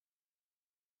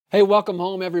Hey, welcome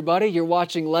home, everybody. You're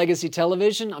watching Legacy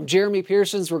Television. I'm Jeremy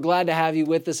Pearsons. We're glad to have you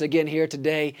with us again here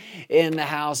today in the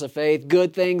House of Faith.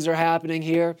 Good things are happening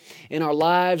here in our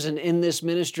lives and in this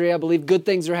ministry. I believe good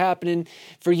things are happening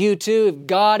for you too. If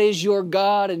God is your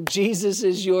God and Jesus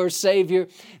is your Savior,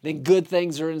 then good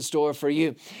things are in store for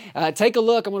you. Take a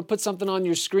look. I'm going to put something on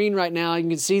your screen right now. You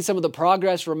can see some of the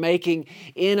progress we're making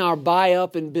in our Buy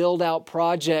Up and Build Out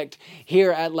project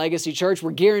here at Legacy Church.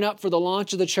 We're gearing up for the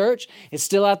launch of the church. It's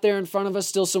still out there in front of us,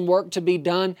 still some work to be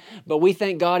done, but we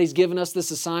thank God He's given us this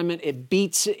assignment. It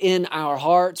beats in our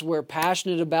hearts. We're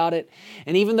passionate about it.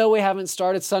 And even though we haven't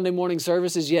started Sunday morning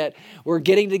services yet, we're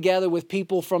getting together with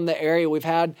people from the area. We've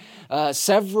had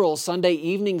several Sunday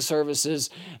evening services.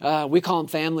 We call them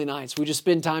family nights. We just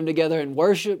spend time together in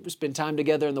worship, we spend time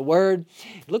together in the Word.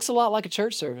 It looks a lot like a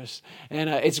church service,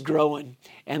 and it's growing.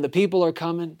 And the people are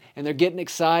coming, and they're getting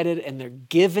excited, and they're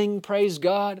giving, praise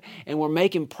God, and we're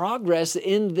making progress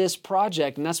in this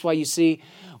project. And that's why you see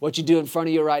what you do in front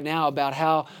of you right now about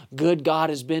how good God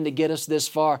has been to get us this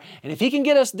far. And if He can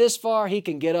get us this far, He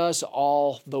can get us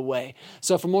all the way.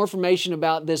 So for more information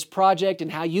about this project and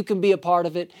how you can be a part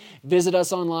of it, visit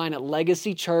us online at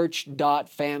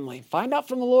legacychurch.family. Find out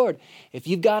from the Lord if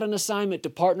you've got an assignment to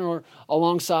partner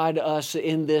alongside us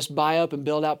in this Buy Up and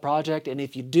Build Out project. And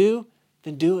if you do,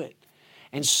 then do it.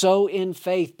 And sow in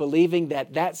faith, believing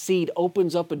that that seed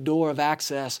opens up a door of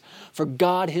access for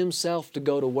God Himself to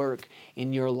go to work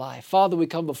in your life. Father, we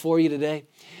come before You today.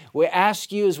 We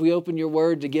ask You as we open Your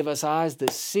Word to give us eyes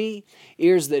that see,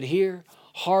 ears that hear,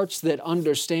 hearts that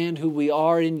understand who we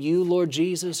are in You, Lord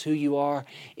Jesus, who You are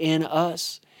in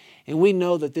us. And we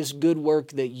know that this good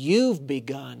work that You've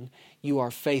begun, You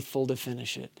are faithful to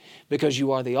finish it because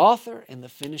You are the author and the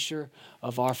finisher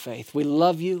of our faith. We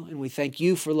love You and we thank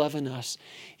You for loving us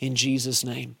in Jesus'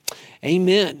 name.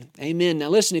 Amen. Amen. Now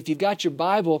listen, if you've got your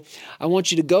Bible, I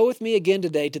want you to go with me again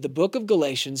today to the book of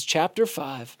Galatians, chapter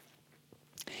 5.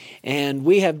 And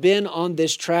we have been on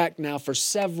this track now for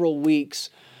several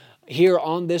weeks here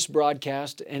on this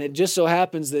broadcast, and it just so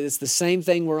happens that it's the same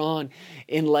thing we're on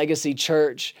in Legacy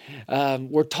Church.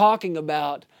 We're talking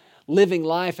about living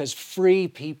life as free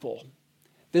people.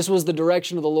 This was the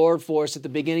direction of the Lord for us at the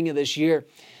beginning of this year,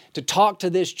 to talk to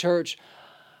this church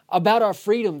about our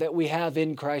freedom that we have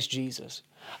in Christ Jesus,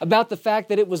 about the fact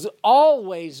that it was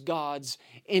always God's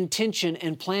intention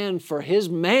and plan for His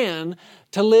man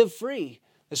to live free.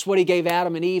 That's what He gave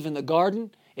Adam and Eve in the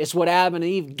garden. It's what Adam and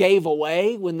Eve gave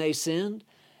away when they sinned.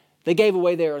 They gave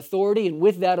away their authority, and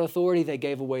with that authority, they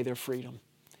gave away their freedom.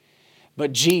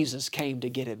 But Jesus came to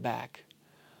get it back.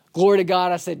 Glory to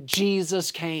God, I said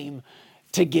Jesus came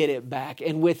to get it back.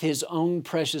 And with His own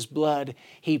precious blood,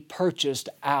 He purchased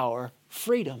our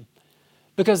freedom.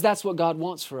 Because that's what God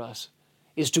wants for us,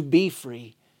 is to be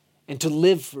free and to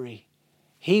live free.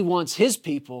 He wants His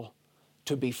people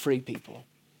to be free people.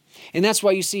 And that's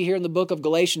why you see here in the book of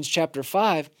Galatians chapter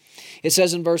 5, it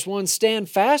says in verse 1, "Stand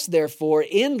fast, therefore,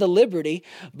 in the liberty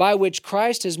by which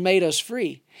Christ has made us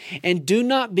free, and do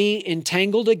not be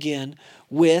entangled again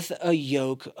with a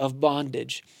yoke of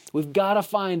bondage." We've got to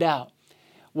find out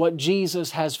what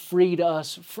Jesus has freed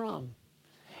us from.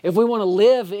 If we want to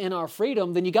live in our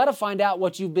freedom, then you got to find out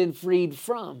what you've been freed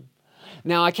from.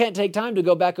 Now, I can't take time to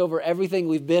go back over everything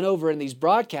we've been over in these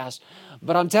broadcasts,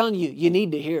 but I'm telling you, you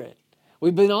need to hear it.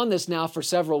 We've been on this now for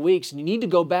several weeks, and you need to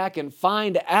go back and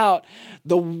find out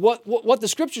what the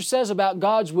Scripture says about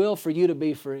God's will for you to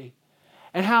be free,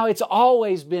 and how it's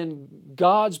always been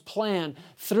God's plan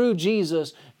through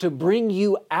Jesus to bring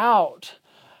you out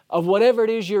of whatever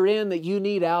it is you're in that you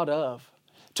need out of,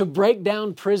 to break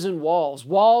down prison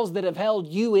walls that have held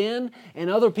you in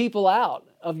and other people out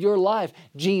of your life.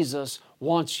 Jesus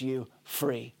wants you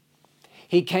free.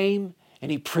 He came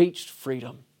and He preached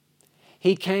freedom.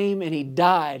 He came and He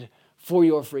died for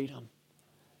your freedom.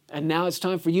 And now it's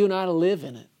time for you and I to live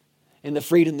in it, in the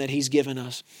freedom that He's given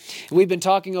us. We've been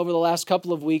talking over the last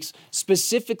couple of weeks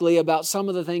specifically about some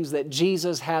of the things that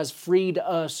Jesus has freed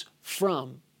us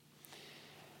from.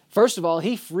 First of all,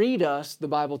 He freed us, the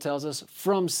Bible tells us,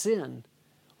 from sin.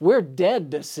 We're dead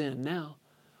to sin now.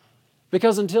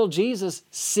 Because until Jesus,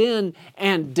 sin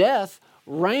and death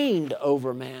reigned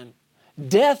over man.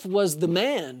 Death was the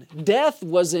man. Death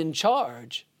was in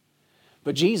charge.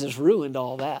 But Jesus ruined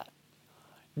all that.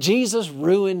 Jesus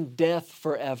ruined death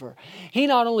forever. He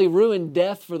not only ruined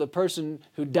death for the person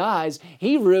who dies,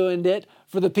 He ruined it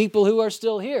for the people who are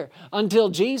still here. Until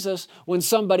Jesus, when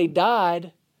somebody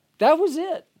died, that was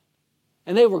it.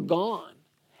 And they were gone.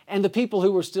 And the people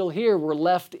who were still here were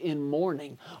left in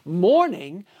mourning.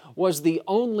 Mourning was the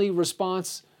only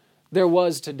response there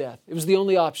was to death. It was the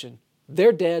only option.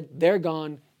 They're dead, they're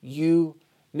gone, you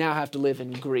now have to live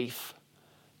in grief.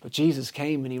 But Jesus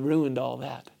came and He ruined all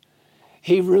that.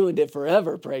 He ruined it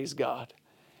forever, praise God.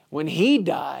 When He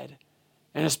died,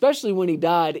 and especially when He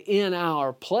died in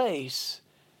our place,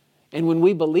 and when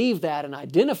we believe that and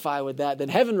identify with that, then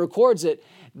heaven records it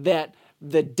that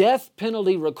the death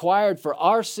penalty required for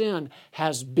our sin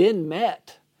has been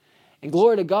met. And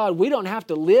glory to God, we don't have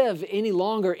to live any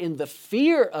longer in the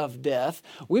fear of death.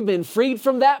 We've been freed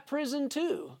from that prison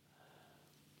too.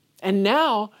 And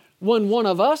now, when one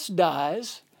of us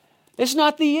dies, it's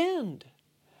not the end.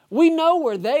 We know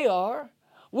where they are.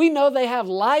 We know they have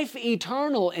life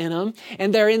eternal in them,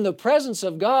 and they're in the presence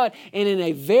of God, and in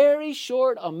a very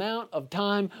short amount of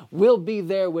time, we'll be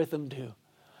there with them too.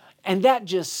 And that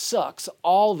just sucks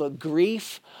all the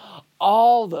grief,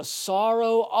 all the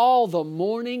sorrow, all the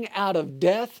mourning out of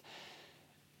death.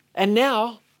 And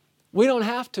now we don't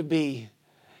have to be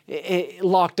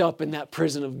locked up in that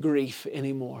prison of grief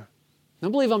anymore. I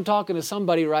believe I'm talking to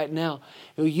somebody right now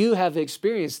who you have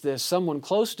experienced this. Someone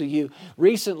close to you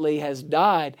recently has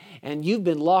died, and you've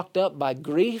been locked up by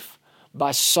grief,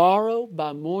 by sorrow,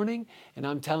 by mourning. And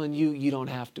I'm telling you, you don't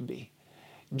have to be.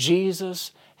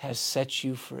 Jesus has set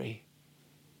you free.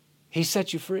 He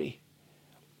set you free.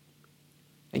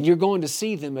 And you're going to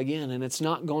see them again, and it's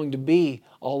not going to be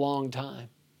a long time.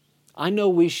 I know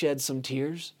we shed some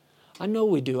tears. I know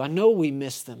we do. I know we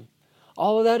miss them.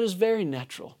 All of that is very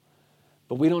natural.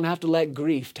 But we don't have to let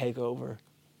grief take over.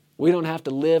 We don't have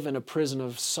to live in a prison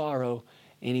of sorrow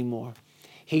anymore.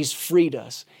 He's freed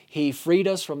us. He freed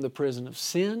us from the prison of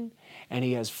sin, and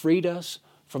He has freed us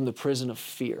from the prison of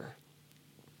fear.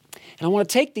 And I want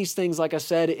to take these things, like I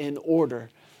said, in order.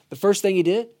 The first thing He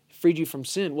did, freed you from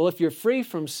sin. Well, if you're free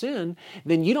from sin,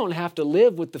 then you don't have to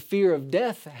live with the fear of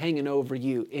death hanging over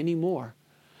you anymore.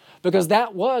 Because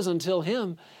that was, until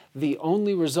Him, the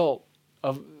only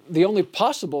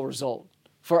possible result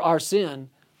for our sin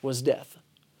was death.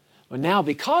 But now,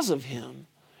 because of Him,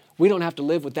 we don't have to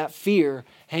live with that fear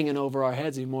hanging over our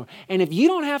heads anymore. And if you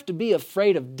don't have to be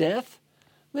afraid of death,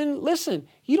 then listen,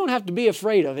 you don't have to be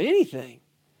afraid of anything.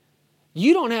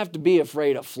 You don't have to be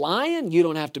afraid of flying. You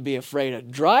don't have to be afraid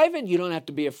of driving. You don't have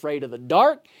to be afraid of the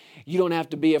dark. You don't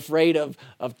have to be afraid of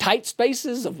tight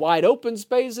spaces, of wide open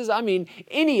spaces. I mean,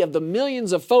 any of the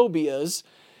millions of phobias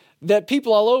that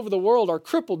people all over the world are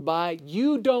crippled by,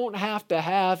 you don't have to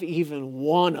have even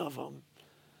one of them.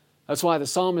 That's why the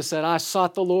psalmist said, I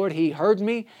sought the Lord, He heard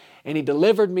me, and He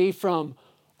delivered me from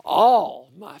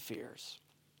all my fears.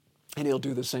 And He'll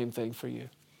do the same thing for you.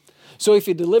 So if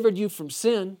He delivered you from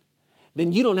sin,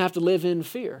 then you don't have to live in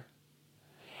fear.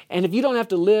 And if you don't have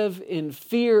to live in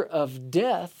fear of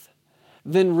death,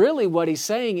 then really what He's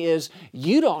saying is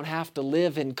you don't have to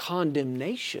live in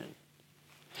condemnation.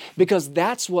 Because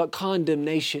that's what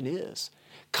condemnation is.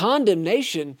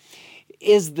 Condemnation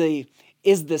is the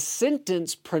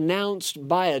sentence pronounced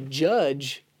by a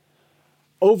judge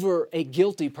over a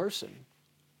guilty person.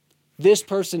 This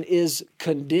person is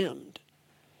condemned.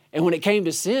 And when it came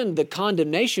to sin, the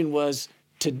condemnation was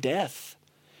to death.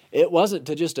 It wasn't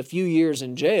to just a few years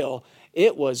in jail.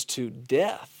 It was to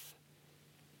death.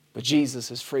 But Jesus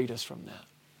has freed us from that.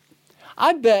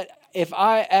 I bet if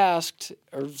I asked,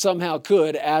 or somehow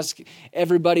could ask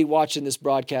everybody watching this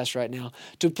broadcast right now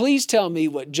to please tell me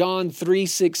what John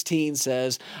 3:16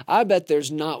 says, I bet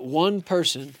there's not one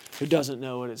person who doesn't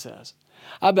know what it says.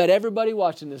 I bet everybody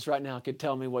watching this right now could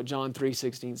tell me what John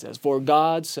 3:16 says. For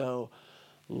God so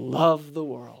loved the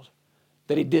world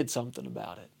that He did something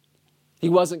about it. He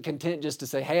wasn't content just to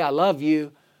say, hey, I love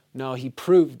you. No, He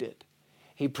proved it.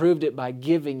 He proved it by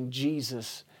giving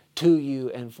Jesus to you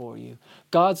and for you.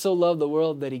 God so loved the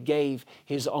world that He gave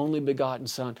His only begotten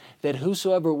Son, that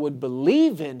whosoever would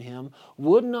believe in Him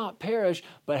would not perish,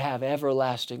 but have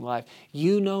everlasting life.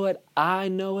 You know it. I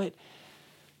know it.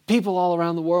 People all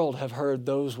around the world have heard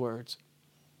those words.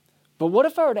 But what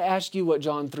if I were to ask you what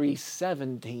John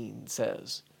 3:17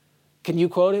 says? Can you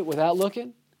quote it without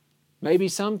looking? Maybe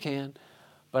some can,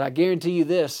 but I guarantee you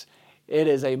this, it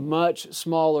is a much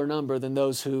smaller number than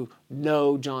those who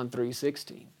know John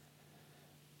 3:16.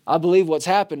 I believe what's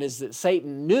happened is that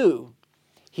Satan knew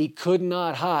he could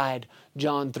not hide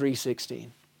John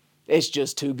 3:16. It's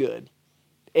just too good.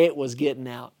 It was getting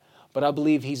out. But I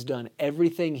believe he's done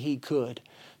everything he could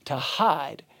to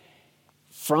hide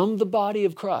from the body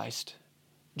of Christ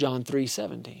John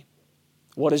 3:17.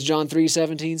 What does John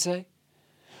 3:17 say?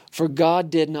 For God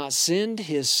did not send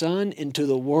His Son into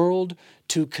the world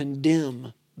to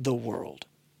condemn the world,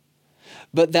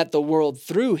 but that the world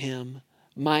through Him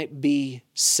might be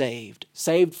saved.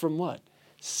 Saved from what?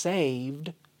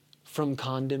 Saved from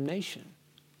condemnation.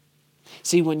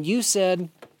 See, when you said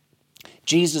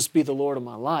Jesus be the Lord of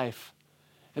my life,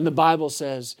 and the Bible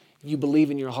says you believe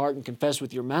in your heart and confess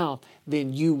with your mouth,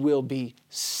 then you will be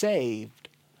saved.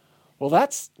 Well,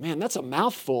 that's a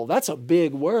mouthful. That's a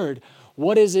big word.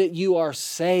 What is it you are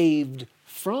saved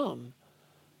from?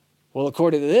 Well,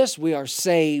 according to this, we are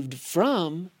saved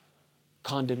from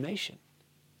condemnation.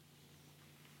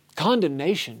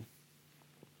 Condemnation,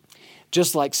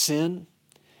 just like sin,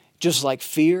 just like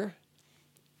fear,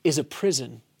 is a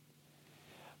prison.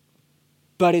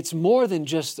 But it's more than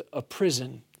just a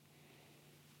prison.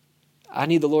 I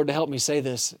need the Lord to help me say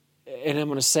this, and I'm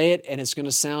going to say it, and it's going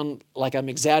to sound like I'm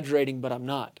exaggerating, but I'm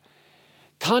not.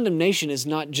 Condemnation is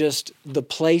not just the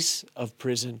place of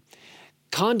prison.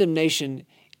 Condemnation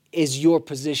is your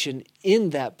position in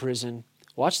that prison.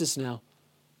 Watch this now.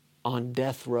 On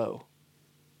death row.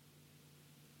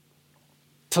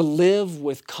 To live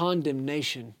with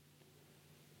condemnation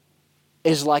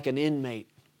is like an inmate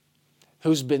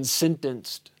who's been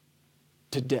sentenced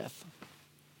to death.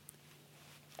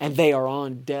 And they are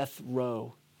on death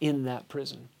row in that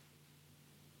prison.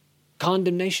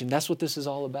 Condemnation, that's what this is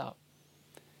all about.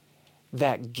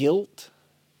 That guilt,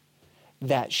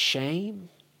 that shame.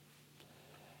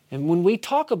 And when we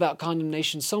talk about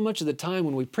condemnation, so much of the time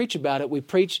when we preach about it, we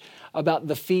preach about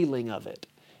the feeling of it.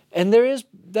 And there is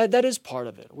that is part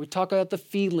of it. We talk about the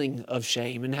feeling of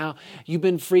shame and how you've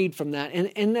been freed from that.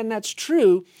 And then that's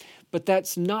true, but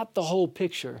that's not the whole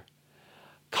picture.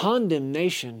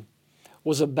 Condemnation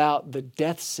was about the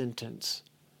death sentence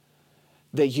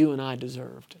that you and I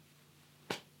deserved.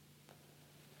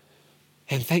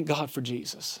 And thank God for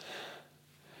Jesus,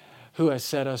 who has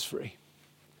set us free,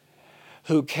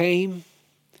 who came,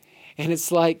 and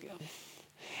it's like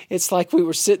we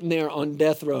were sitting there on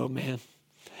death row, man.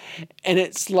 And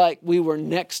it's like we were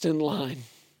next in line.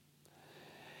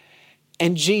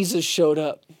 And Jesus showed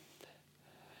up.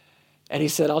 And He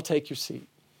said, I'll take your seat.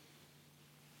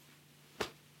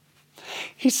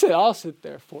 He said, I'll sit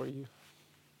there for you.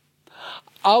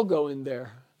 I'll go in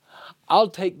there. I'll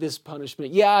take this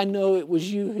punishment. Yeah, I know it was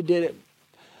you who did it,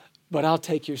 but I'll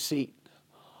take your seat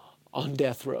on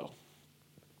death row.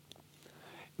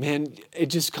 Man, it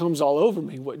just comes all over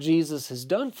me what Jesus has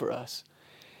done for us.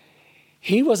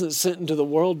 He wasn't sent into the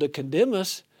world to condemn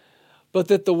us, but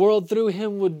that the world through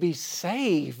Him would be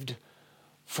saved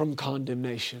from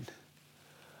condemnation.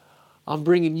 I'm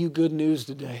bringing you good news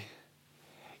today.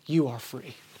 You are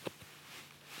free.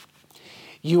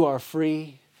 You are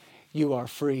free. You are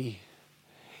free.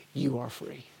 You are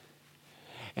free.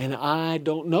 And I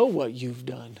don't know what you've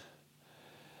done.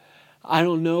 I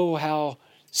don't know how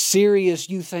serious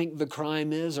you think the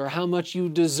crime is or how much you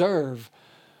deserve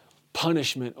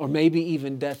punishment or maybe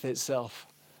even death itself.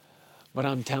 But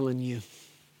I'm telling you,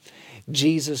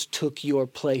 Jesus took your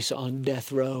place on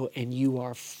death row and you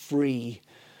are free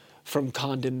from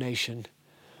condemnation.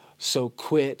 So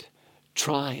quit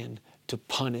trying to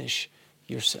punish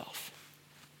yourself.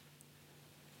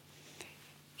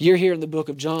 You're here in the book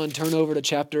of John. Turn over to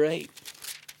chapter 8.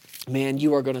 Man,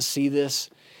 you are going to see this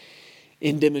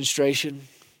in demonstration.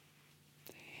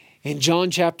 In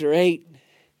John chapter 8,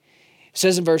 it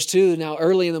says in verse 2, now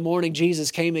early in the morning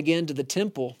Jesus came again to the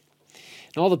temple,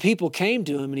 and all the people came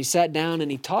to Him, and He sat down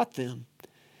and He taught them.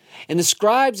 And the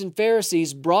scribes and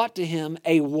Pharisees brought to Him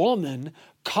a woman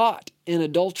caught in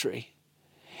adultery.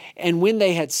 And when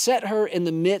they had set her in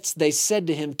the midst, they said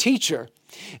to Him, Teacher,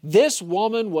 this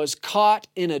woman was caught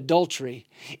in adultery,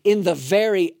 in the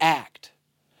very act.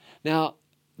 Now,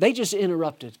 they just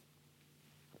interrupted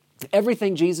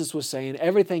everything Jesus was saying,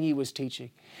 everything He was teaching.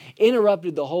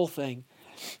 Interrupted the whole thing.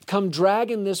 Come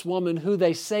dragging this woman who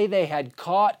they say they had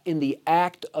caught in the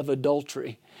act of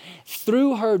adultery.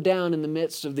 Threw her down in the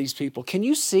midst of these people. Can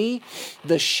you see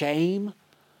the shame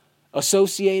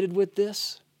associated with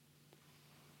this?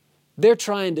 They're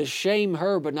trying to shame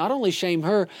her, but not only shame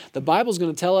her, the Bible's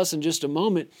going to tell us in just a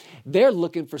moment, they're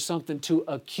looking for something to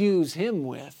accuse Him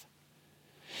with.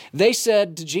 They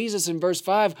said to Jesus in verse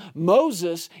 5,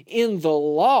 Moses in the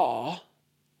law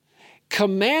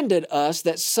commanded us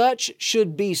that such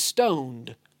should be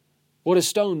stoned. What does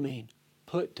stone mean?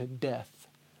 Put to death.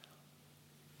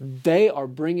 They are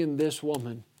bringing this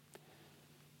woman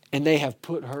and they have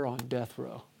put her on death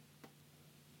row.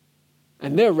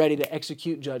 And they're ready to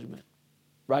execute judgment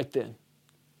right then.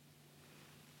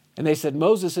 And they said,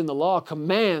 Moses in the law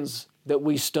commands that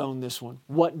we stone this one.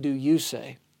 What do you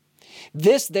say?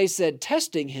 This they said,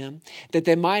 testing Him, that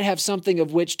they might have something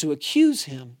of which to accuse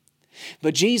Him.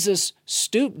 But Jesus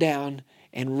stooped down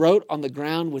and wrote on the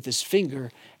ground with His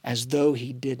finger as though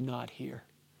He did not hear.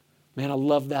 Man, I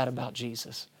love that about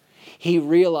Jesus. He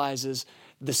realizes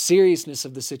the seriousness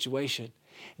of the situation.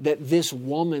 that this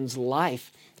woman's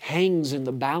life hangs in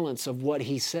the balance of what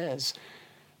he says.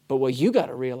 But what you got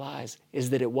to realize is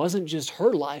that it wasn't just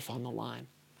her life on the line.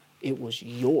 It was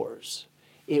yours.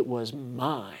 It was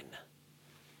mine.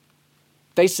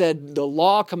 They said, the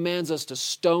law commands us to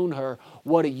stone her.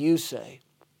 What do you say?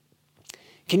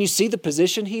 Can you see the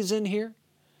position he's in here?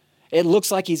 It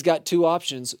looks like he's got two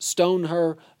options. Stone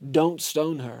her, don't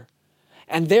stone her.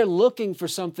 And they're looking for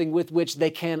something with which they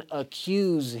can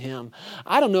accuse him.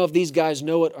 I don't know if these guys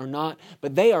know it or not,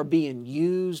 but they are being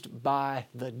used by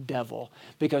the devil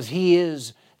because he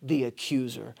is the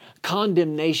accuser.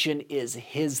 Condemnation is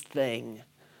his thing.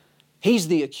 He's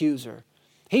the accuser.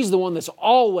 He's the one that's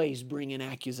always bringing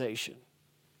accusation.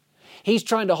 He's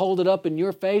trying to hold it up in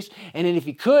your face, and if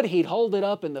he could, he'd hold it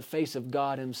up in the face of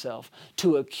God himself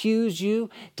to accuse you,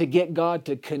 to get God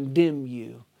to condemn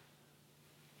you.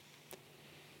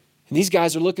 And these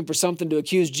guys are looking for something to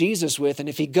accuse Jesus with, and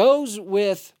if he goes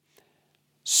with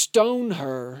stone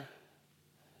her,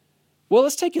 well,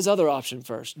 let's take his other option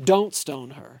first. Don't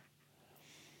stone her.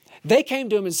 They came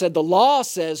to him and said, the law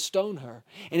says stone her.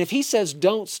 And if he says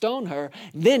don't stone her,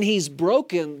 then he's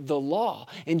broken the law.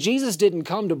 And Jesus didn't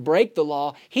come to break the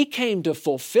law. He came to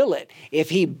fulfill it. If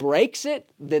he breaks it,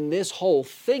 then this whole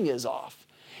thing is off.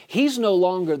 He's no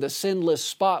longer the sinless,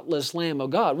 spotless Lamb of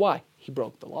God. Why? He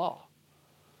broke the law.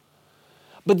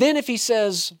 But then if he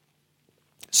says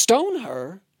stone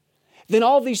her, then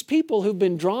all these people who've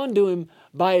been drawn to him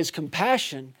by his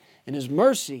compassion and his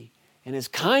mercy and his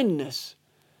kindness,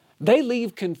 they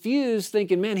leave confused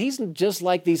thinking, man, he's just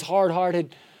like these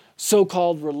hard-hearted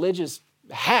so-called religious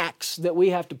hacks that we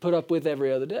have to put up with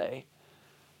every other day.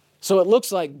 So it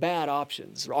looks like bad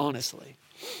options, honestly.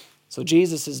 So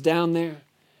Jesus is down there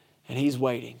and he's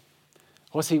waiting.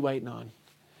 What's he waiting on?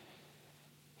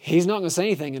 He's not going to say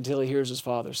anything until he hears his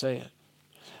Father say it.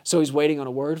 So he's waiting on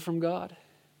a word from God.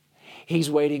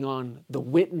 He's waiting on the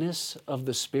witness of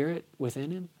the Spirit within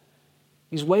him.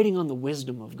 He's waiting on the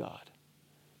wisdom of God.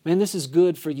 Man, this is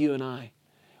good for you and I.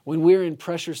 When we're in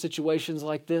pressure situations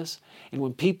like this, and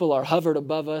when people are hovered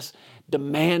above us,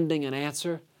 demanding an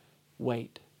answer,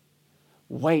 wait.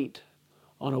 Wait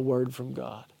on a word from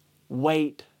God.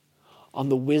 Wait on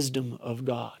the wisdom of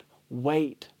God.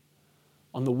 Wait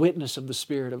on the witness of the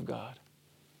Spirit of God.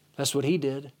 That's what he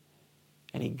did,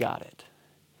 and he got it.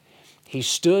 He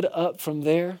stood up from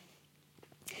there,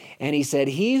 and he said,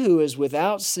 he who is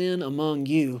without sin among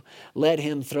you, let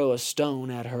him throw a stone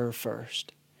at her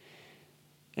first.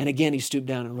 And again, he stooped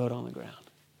down and wrote on the ground.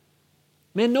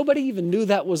 Man, nobody even knew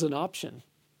that was an option.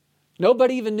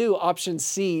 Nobody even knew option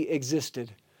C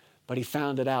existed, but he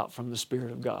found it out from the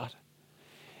Spirit of God.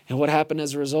 And what happened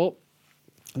as a result?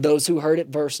 Those who heard it,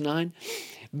 verse 9,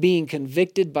 being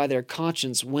convicted by their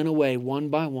conscience, went away one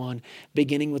by one,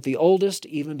 beginning with the oldest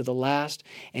even to the last,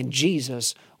 and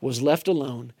Jesus was left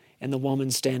alone, and the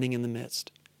woman standing in the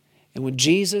midst. And when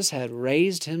Jesus had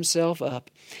raised himself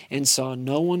up and saw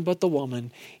no one but the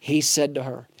woman, he said to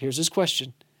her, here's his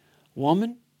question,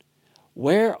 woman,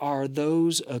 where are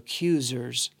those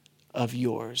accusers of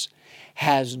yours?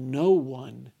 Has no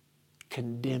one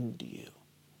condemned you?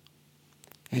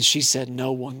 And she said,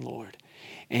 no one, Lord.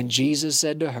 And Jesus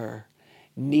said to her,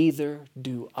 neither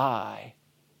do I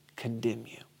condemn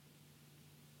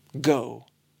you. Go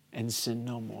and sin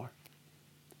no more.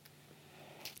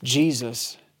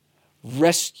 Jesus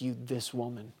rescued this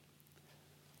woman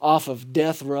off of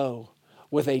death row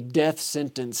with a death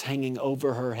sentence hanging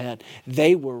over her head.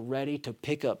 They were ready to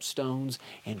pick up stones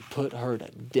and put her to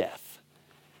death.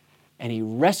 And he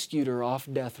rescued her off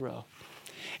death row.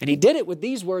 And he did it with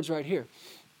these words right here.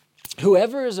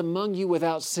 Whoever is among you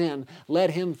without sin,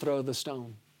 let him throw the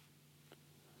stone.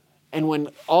 And when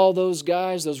all those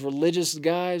guys, those religious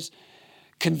guys,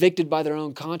 convicted by their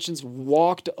own conscience,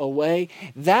 walked away,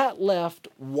 that left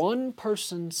one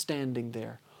person standing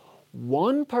there.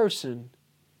 One person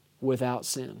without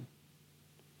sin.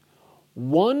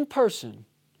 One person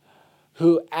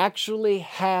who actually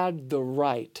had the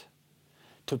right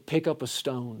to pick up a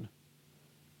stone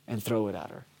and throw it at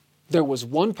her. There was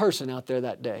one person out there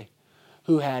that day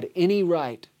who had any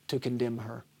right to condemn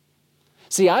her.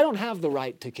 See, I don't have the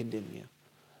right to condemn you.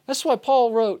 That's why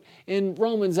Paul wrote in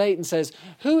Romans 8 and says,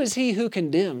 who is he who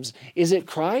condemns? Is it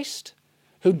Christ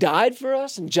who died for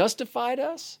us and justified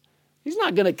us? He's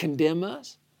not going to condemn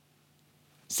us.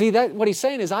 See, that what he's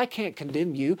saying is, I can't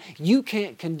condemn you. You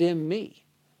can't condemn me.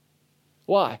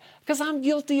 Why? Because I'm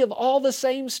guilty of all the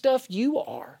same stuff you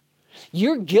are.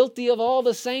 You're guilty of all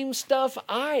the same stuff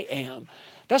I am.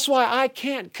 That's why I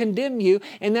can't condemn you,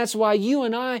 and that's why you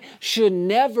and I should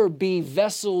never be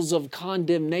vessels of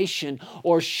condemnation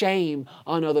or shame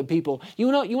on other people. You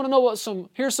want to know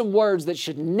here's some words that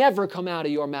should never come out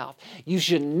of your mouth. You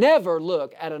should never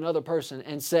look at another person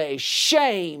and say,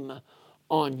 shame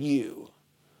on you.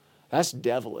 That's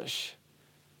devilish.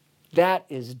 That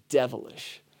is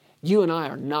devilish. You and I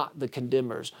are not the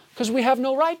condemners because we have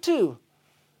no right to.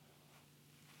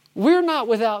 We're not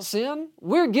without sin.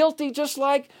 We're guilty just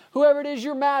like whoever it is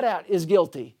you're mad at is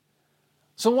guilty.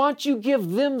 So why don't you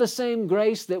give them the same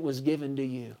grace that was given to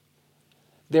you?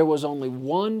 There was only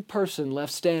one person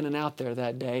left standing out there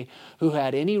that day who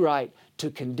had any right to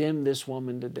condemn this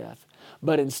woman to death.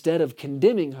 But instead of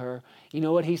condemning her, you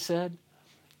know what he said?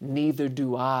 Neither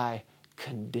do I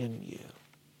condemn you.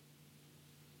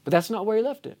 But that's not where he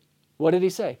left it. What did he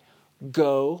say?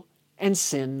 Go and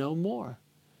sin no more.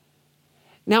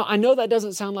 Now, I know that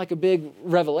doesn't sound like a big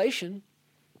revelation.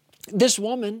 This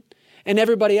woman and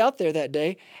everybody out there that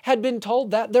day had been told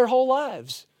that their whole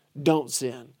lives. Don't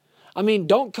sin. I mean,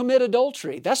 don't commit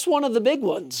adultery. That's one of the big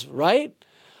ones, right?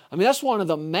 I mean, that's one of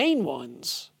the main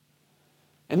ones.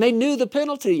 And they knew the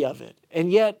penalty of it.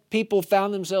 And yet people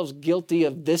found themselves guilty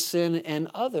of this sin and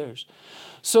others.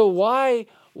 So why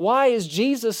is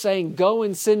Jesus saying go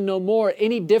and sin no more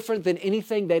any different than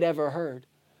anything they'd ever heard?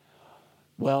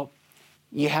 Well,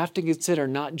 you have to consider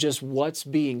not just what's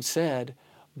being said,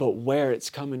 but where it's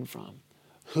coming from.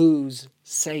 Who's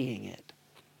saying it?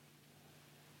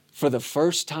 For the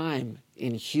first time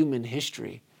in human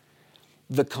history,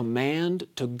 the command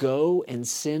to go and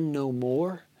sin no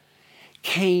more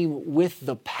came with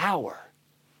the power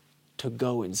to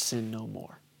go and sin no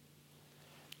more.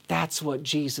 That's what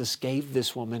Jesus gave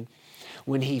this woman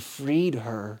when He freed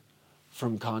her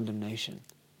from condemnation.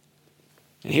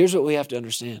 And here's what we have to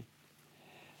understand.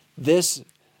 This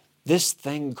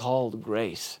thing called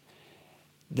grace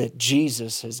that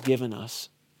Jesus has given us,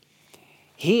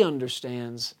 He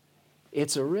understands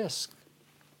it's a risk.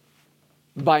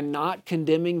 By not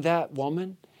condemning that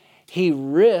woman, He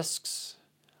risks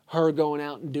her going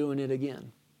out and doing it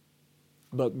again.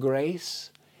 But grace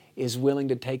is willing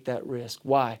to take that risk.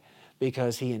 Why?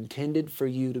 Because He intended for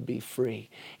you to be free.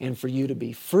 And for you to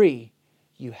be free,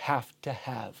 you have to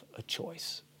have a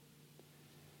choice.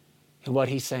 And what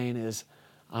He's saying is,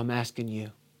 I'm asking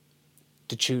you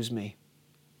to choose me.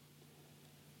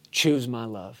 Choose my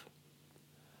love.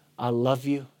 I love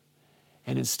you,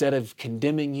 and instead of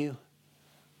condemning you,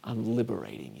 I'm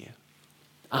liberating you.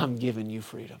 I'm giving you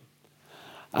freedom.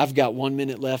 I've got 1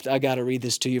 minute left. I got to read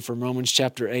this to you from Romans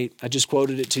chapter 8. I just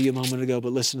quoted it to you a moment ago,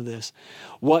 but listen to this.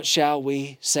 What shall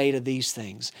we say to these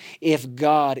things? If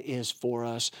God is for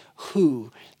us,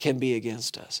 who can be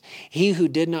against us? He who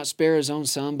did not spare His own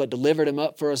Son, but delivered Him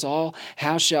up for us all,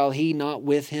 how shall He not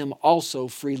with Him also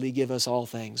freely give us all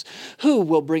things? Who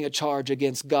will bring a charge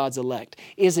against God's elect?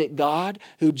 Is it God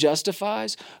who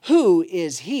justifies? Who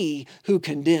is He who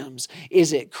condemns?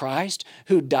 Is it Christ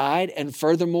who died and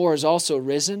furthermore is also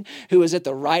risen, who is at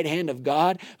the right hand of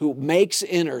God, who makes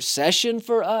intercession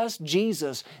for us?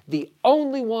 Jesus, the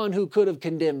only one who could have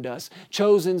condemned us,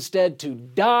 chose instead to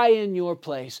die in your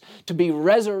place, to be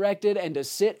resurrected and to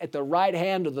sit at the right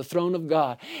hand of the throne of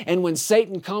God. And when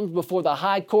Satan comes before the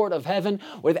high court of heaven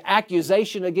with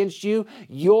accusation against you,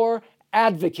 your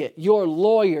advocate, your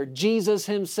lawyer, Jesus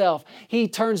Himself, He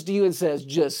turns to you and says,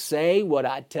 just say what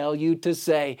I tell you to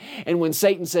say. And when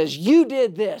Satan says, you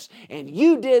did this, and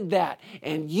you did that,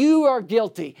 and you are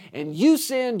guilty, and you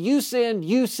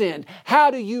sinned,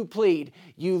 how do you plead?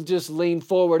 You just lean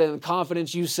forward and in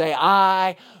confidence you say,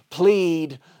 I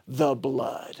plead the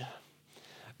blood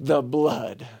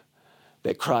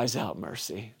that cries out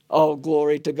mercy. Oh,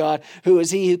 glory to God. Who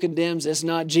is He who condemns us?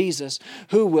 Not Jesus.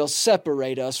 Who will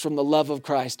separate us from the love of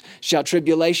Christ? Shall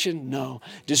tribulation? No.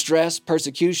 Distress,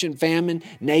 persecution, famine,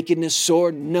 nakedness,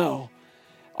 sword? No.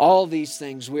 All these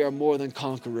things we are more than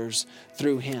conquerors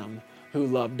through Him who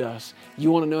loved us.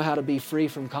 You want to know how to be free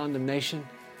from condemnation?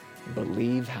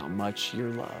 Believe how much you're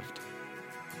loved.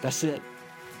 That's it.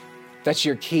 That's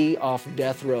your key off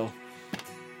death row.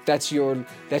 That's your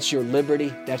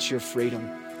liberty. That's your freedom.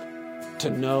 To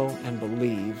know and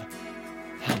believe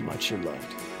how much you're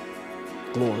loved.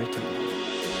 Glory to God.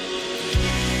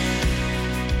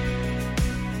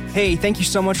 Hey, thank you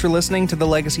so much for listening to the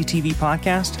Legacy TV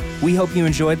podcast. We hope you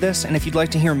enjoyed this, and if you'd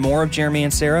like to hear more of Jeremy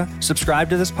and Sarah, subscribe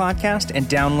to this podcast and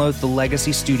download the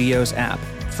Legacy Studios app.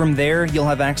 From there, you'll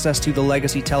have access to the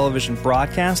Legacy Television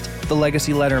broadcast, the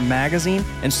Legacy Letter magazine,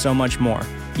 and so much more.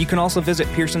 You can also visit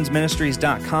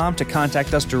pearsonsministries.com to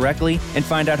contact us directly and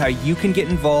find out how you can get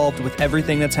involved with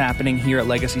everything that's happening here at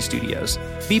Legacy Studios.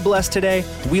 Be blessed today.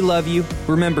 We love you.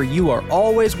 Remember, you are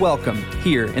always welcome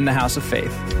here in the House of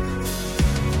Faith.